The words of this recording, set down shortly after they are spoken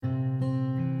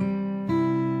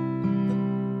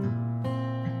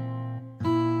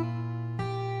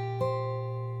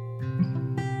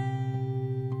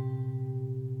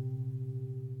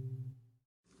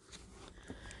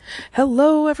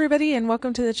Hello, everybody, and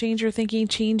welcome to the Change Your Thinking,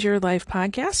 Change Your Life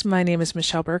podcast. My name is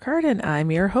Michelle Burkhardt, and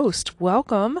I'm your host.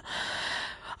 Welcome.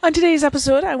 On today's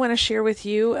episode, I want to share with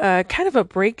you kind of a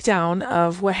breakdown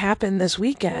of what happened this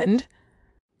weekend.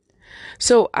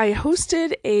 So I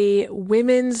hosted a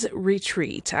women's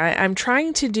retreat. I'm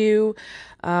trying to do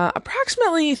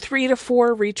approximately 3 to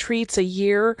 4 retreats a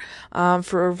year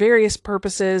for various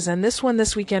purposes, and this one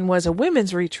this weekend was a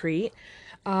women's retreat.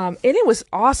 And it was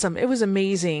awesome. It was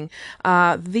amazing.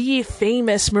 The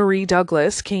famous Marie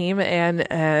Douglas came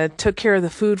and took care of the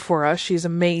food for us. She's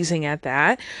amazing at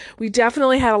that. We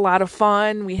definitely had a lot of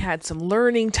fun. We had some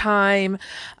learning time.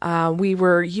 We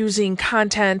were using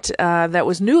content that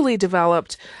was newly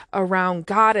developed around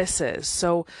goddesses.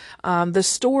 So the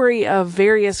story of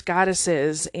various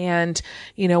goddesses and,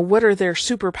 what are their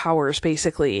superpowers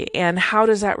basically, and how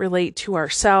does that relate to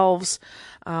ourselves?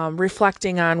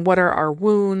 Reflecting on what are our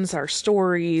wounds, our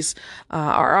stories,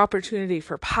 our opportunity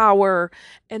for power,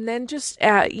 and then just,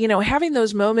 having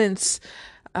those moments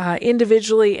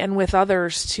individually and with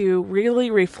others to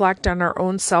really reflect on our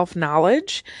own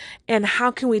self-knowledge and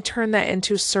how can we turn that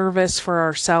into service for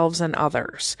ourselves and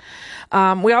others.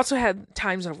 We also had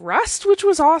times of rest, which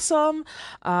was awesome.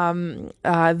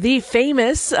 The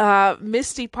famous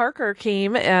Misty Parker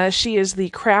came. She is the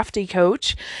crafty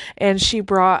coach, and she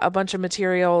brought a bunch of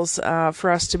materials for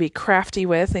us to be crafty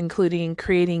with, including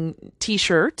creating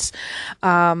t-shirts,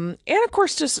 and of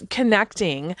course just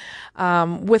connecting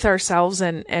with ourselves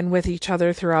and with each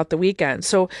other throughout the weekend.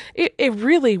 So it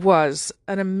really was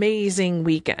an amazing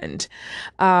weekend.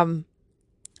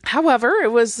 However,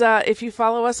 it was, if you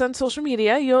follow us on social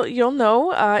media, you'll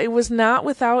know, it was not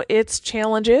without its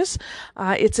challenges,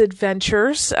 its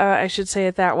adventures, I should say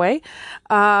it that way.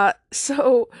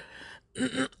 So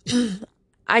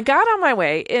I got on my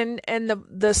way and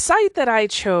the site that I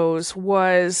chose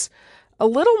was a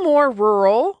little more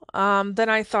rural than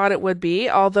I thought it would be,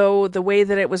 although the way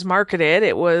that it was marketed,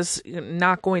 it was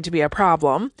not going to be a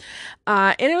problem.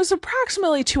 And it was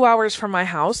approximately 2 hours from my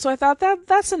house, so I thought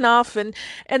that's enough.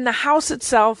 And the house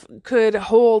itself could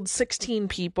hold 16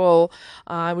 people.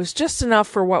 It was just enough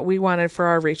for what we wanted for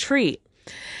our retreat.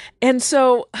 And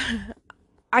so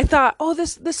I thought, oh,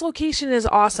 this location is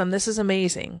awesome. This is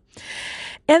amazing.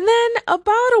 And then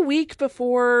about a week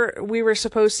before we were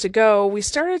supposed to go, we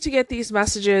started to get these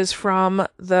messages from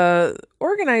the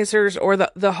organizers or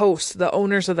the hosts, the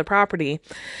owners of the property,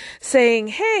 saying,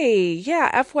 hey,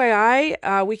 yeah,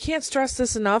 FYI, we can't stress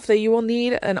this enough that you will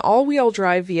need an all-wheel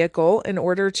drive vehicle in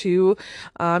order to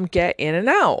get in and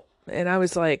out. And I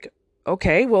was like,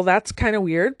 okay, well, that's kind of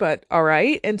weird, but all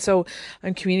right. And so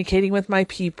I'm communicating with my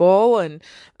people and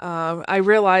I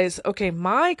realize, okay,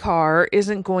 my car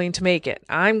isn't going to make it.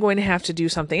 I'm going to have to do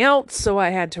something else. So I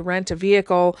had to rent a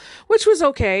vehicle, which was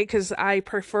okay because I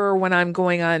prefer when I'm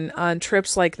going on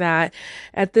trips like that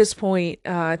at this point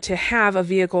to have a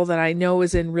vehicle that I know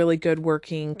is in really good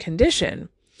working condition.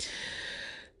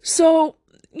 So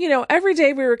every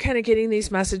day we were kind of getting these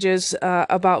messages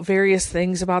about various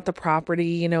things about the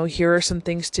property. Here are some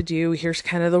things to do. Here's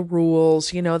kind of the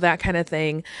rules, that kind of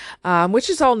thing, which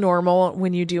is all normal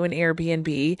when you do an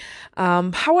Airbnb.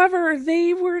 However,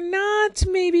 they were not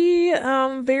maybe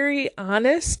very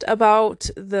honest about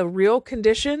the real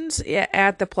conditions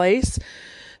at the place.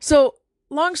 So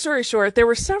long story short, there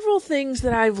were several things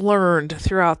that I've learned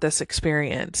throughout this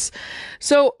experience.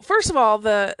 So first of all,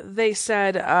 they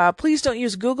said, please don't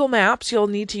use Google Maps. You'll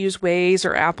need to use Waze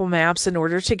or Apple Maps in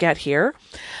order to get here.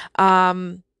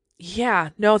 Yeah,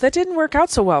 no, that didn't work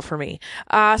out so well for me.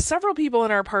 Several people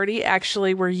in our party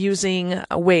actually were using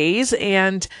Waze,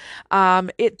 and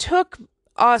it took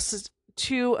us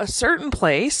to a certain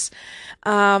place.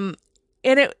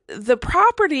 And the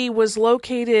property was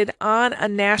located on a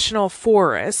national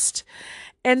forest.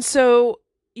 And so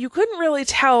you couldn't really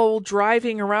tell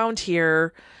driving around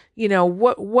here,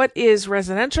 what is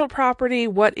residential property,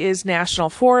 what is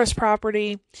national forest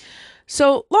property.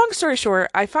 So long story short,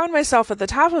 I found myself at the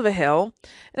top of a hill.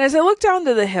 And as I look down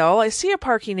to the hill, I see a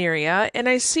parking area and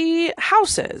I see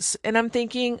houses. And I'm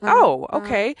thinking, oh,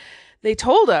 okay. They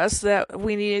told us that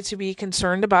we needed to be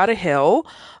concerned about a hill.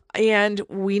 And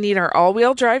we need our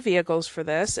all-wheel drive vehicles for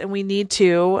this, and we need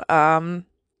to,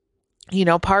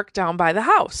 park down by the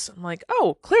house. I'm like,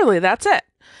 oh, clearly that's it,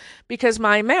 because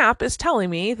my map is telling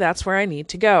me that's where I need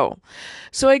to go.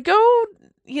 So I go,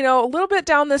 a little bit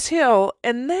down this hill,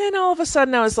 and then all of a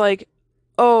sudden I was like,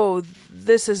 oh,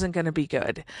 this isn't going to be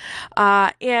good.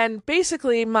 And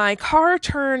basically my car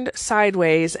turned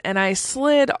sideways and I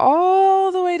slid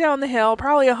all the way down the hill,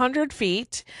 probably 100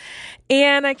 feet.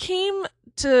 And I came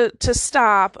to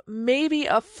stop maybe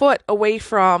a foot away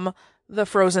from the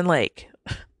frozen lake.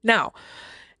 Now,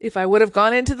 if I would have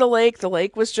gone into the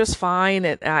lake was just fine.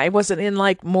 I wasn't in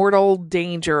like mortal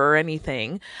danger or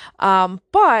anything.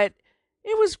 But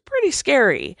it was pretty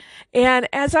scary. And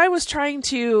as I was trying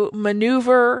to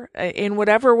maneuver in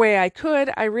whatever way I could,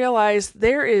 I realized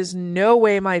there is no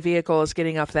way my vehicle is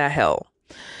getting up that hill.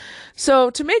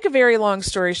 So to make a very long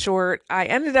story short, I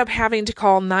ended up having to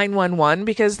call 911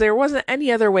 because there wasn't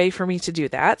any other way for me to do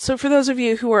that. So for those of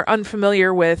you who are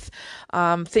unfamiliar with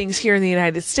things here in the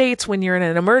United States, when you're in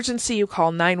an emergency, you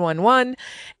call 911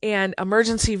 and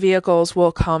emergency vehicles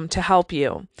will come to help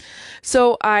you.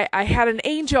 So I had an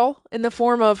angel in the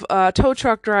form of a tow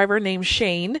truck driver named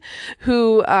Shane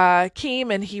who came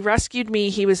and he rescued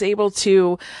me. He was able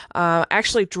to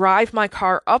actually drive my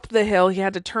car up the hill. He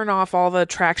had to turn off all the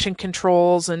traction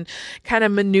controls and kind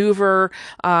of maneuver.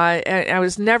 And I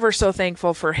was never so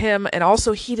thankful for him, and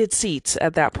also heated seats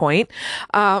at that point.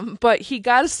 But he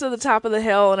got us to the top of the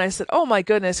hill and I said, "Oh my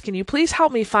goodness, can you please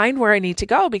help me find where I need to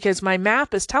go? Because my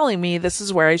map is telling me this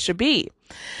is where I should be."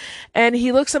 And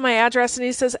he looks at my address and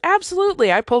he says,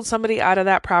 "Absolutely. I pulled somebody out of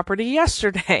that property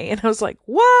yesterday." And I was like,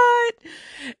 "What?"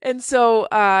 And so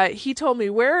he told me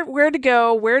where to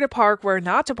go, where to park, where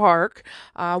not to park,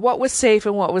 what was safe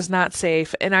and what was not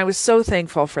safe. And I was so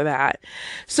thankful for that.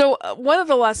 So one of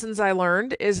the lessons I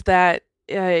learned is that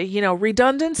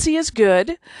redundancy is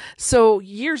good. So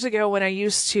years ago when I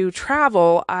used to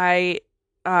travel,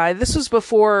 this was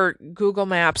before Google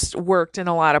Maps worked in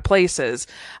a lot of places.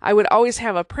 I would always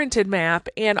have a printed map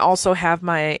and also have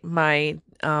my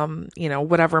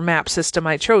whatever map system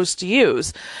I chose to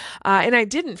use. And I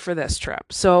didn't for this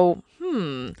trip. So,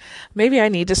 maybe I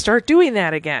need to start doing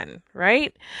that again,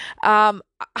 right?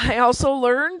 I also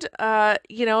learned,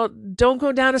 don't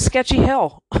go down a sketchy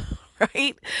hill.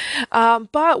 Right.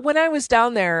 But when I was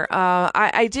down there,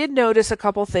 I did notice a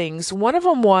couple things. One of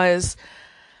them was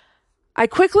I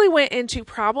quickly went into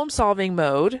problem solving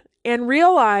mode and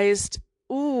realized,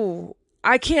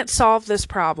 I can't solve this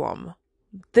problem.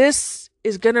 This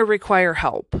is going to require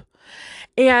help.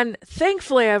 And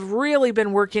thankfully, I've really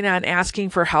been working on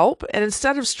asking for help. And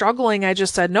instead of struggling, I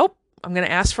just said, nope, I'm going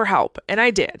to ask for help. And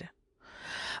I did.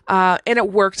 And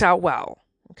it worked out well.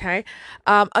 Okay.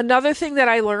 Another thing that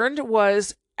I learned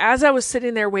was as I was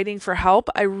sitting there waiting for help,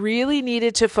 I really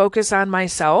needed to focus on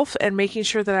myself and making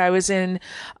sure that I was in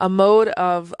a mode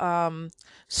of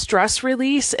stress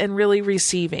release and really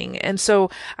receiving. And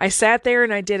so I sat there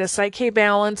and I did a Psych-K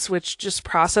balance, which just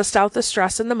processed out the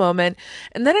stress in the moment.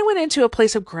 And then I went into a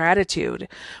place of gratitude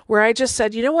where I just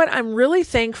said, you know what? I'm really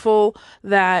thankful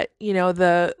that,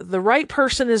 the right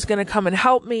person is going to come and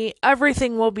help me.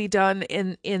 Everything will be done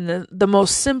in the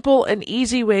most simple and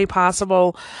easy way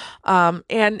possible.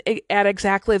 And at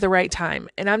exactly the right time.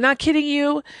 And I'm not kidding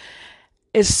you.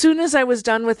 As soon as I was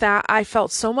done with that, I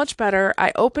felt so much better.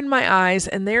 I opened my eyes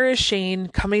and there is Shane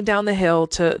coming down the hill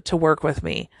to work with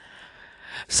me.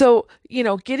 So,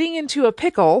 getting into a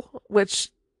pickle,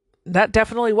 which that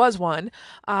definitely was one,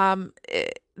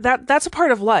 that's a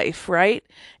part of life, right?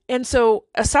 And so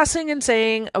assessing and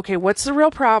saying, okay, what's the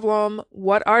real problem?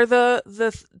 What are the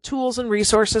tools and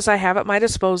resources I have at my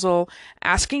disposal?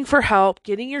 Asking for help,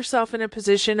 getting yourself in a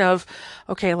position of,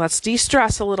 okay, let's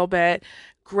de-stress a little bit.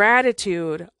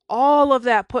 Gratitude, all of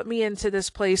that put me into this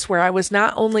place where I was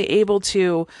not only able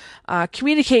to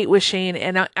communicate with Shane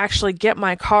and actually get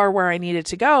my car where I needed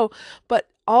to go, but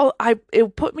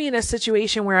it put me in a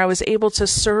situation where I was able to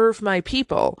serve my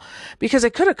people because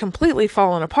it could have completely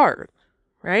fallen apart,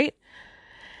 right?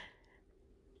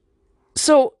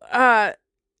 So,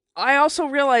 I also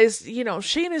realized,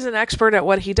 Shane is an expert at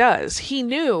what he does. He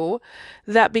knew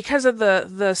that because of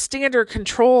the standard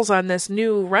controls on this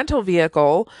new rental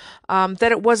vehicle,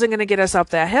 that it wasn't going to get us up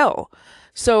that hill.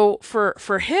 So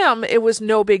for him, it was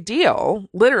no big deal.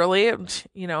 Literally,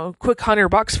 quick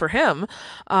 $100 for him.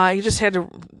 He just had to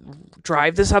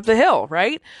drive this up the hill,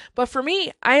 right? But for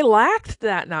me, I lacked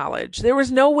that knowledge. There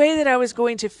was no way that I was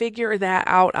going to figure that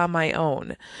out on my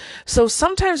own. So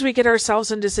sometimes we get ourselves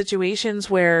into situations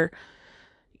where,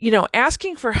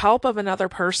 asking for help of another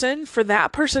person, for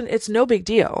that person, it's no big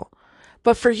deal.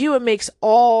 But for you, it makes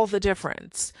all the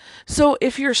difference. So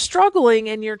if you're struggling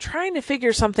and you're trying to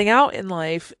figure something out in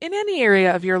life, in any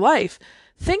area of your life,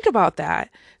 think about that.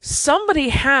 Somebody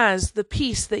has the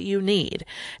piece that you need.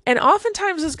 And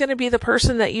oftentimes it's going to be the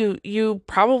person that you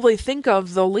probably think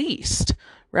of the least,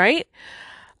 right?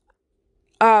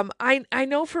 I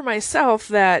know for myself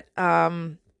that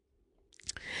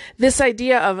this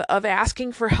idea of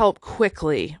asking for help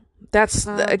quickly, That's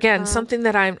again something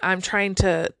that I'm trying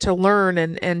to learn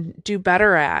and do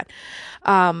better at.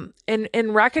 And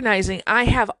recognizing I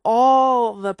have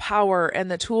all the power and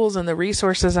the tools and the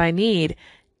resources I need,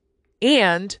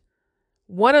 and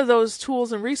one of those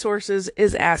tools and resources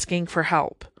is asking for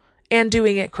help and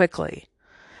doing it quickly.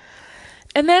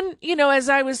 And then, as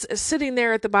I was sitting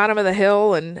there at the bottom of the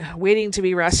hill and waiting to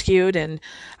be rescued, and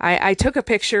I took a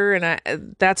picture,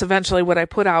 and that's eventually what I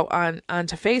put out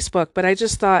onto Facebook. But I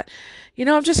just thought,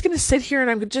 I'm just going to sit here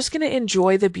and I'm just going to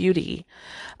enjoy the beauty.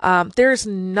 There's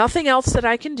nothing else that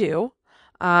I can do.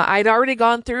 I'd already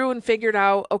gone through and figured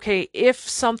out, okay, if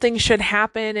something should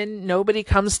happen and nobody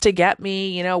comes to get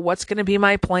me, what's going to be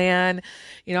my plan?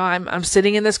 I'm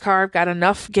sitting in this car. I've got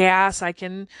enough gas. I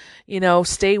can,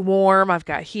 stay warm. I've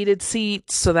got heated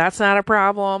seats, so that's not a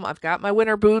problem. I've got my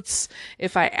winter boots.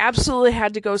 If I absolutely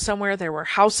had to go somewhere, there were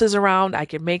houses around. I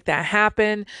could make that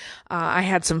happen. I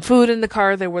had some food in the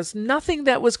car. There was nothing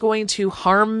that was going to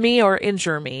harm me or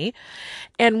injure me.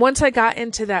 And once I got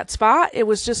into that spot, it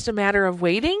was just a matter of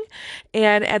waiting.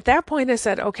 And at that point, I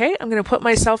said, okay, I'm going to put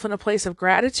myself in a place of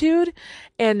gratitude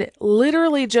and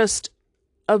literally just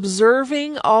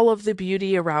observing all of the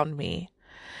beauty around me.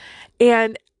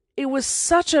 And it was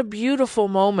such a beautiful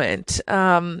moment.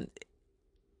 And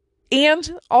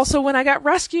also when I got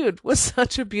rescued was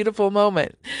such a beautiful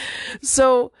moment.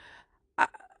 So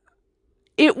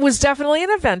it was definitely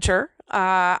an adventure.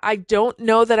 I don't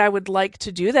know that I would like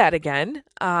to do that again.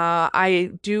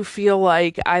 I do feel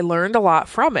like I learned a lot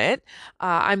from it.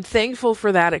 I'm thankful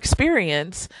for that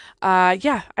experience. I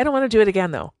don't want to do it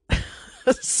again though.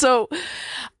 So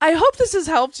I hope this has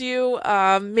helped you.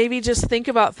 Maybe just think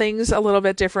about things a little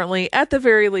bit differently. At the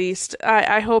very least,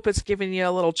 I hope it's giving you a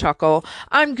little chuckle.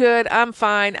 I'm good. I'm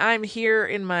fine. I'm here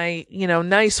in my,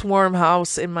 nice warm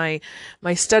house in my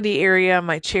study area,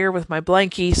 my chair with my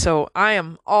blankie. So I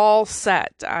am all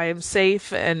set. I am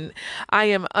safe and I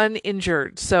am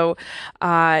uninjured. So,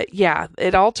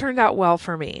 it all turned out well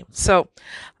for me. So,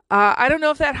 I don't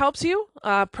know if that helps you.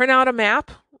 Print out a map.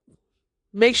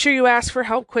 Make sure you ask for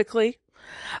help quickly.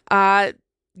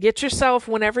 Get yourself,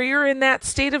 whenever you're in that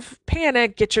state of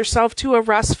panic, get yourself to a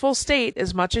restful state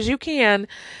as much as you can.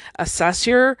 Assess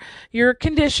your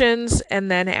conditions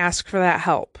and then ask for that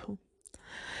help.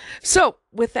 So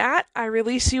with that, I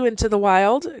release you into the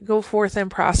wild. Go forth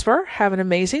and prosper. Have an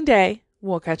amazing day.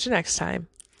 We'll catch you next time.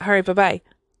 All right. Bye-bye.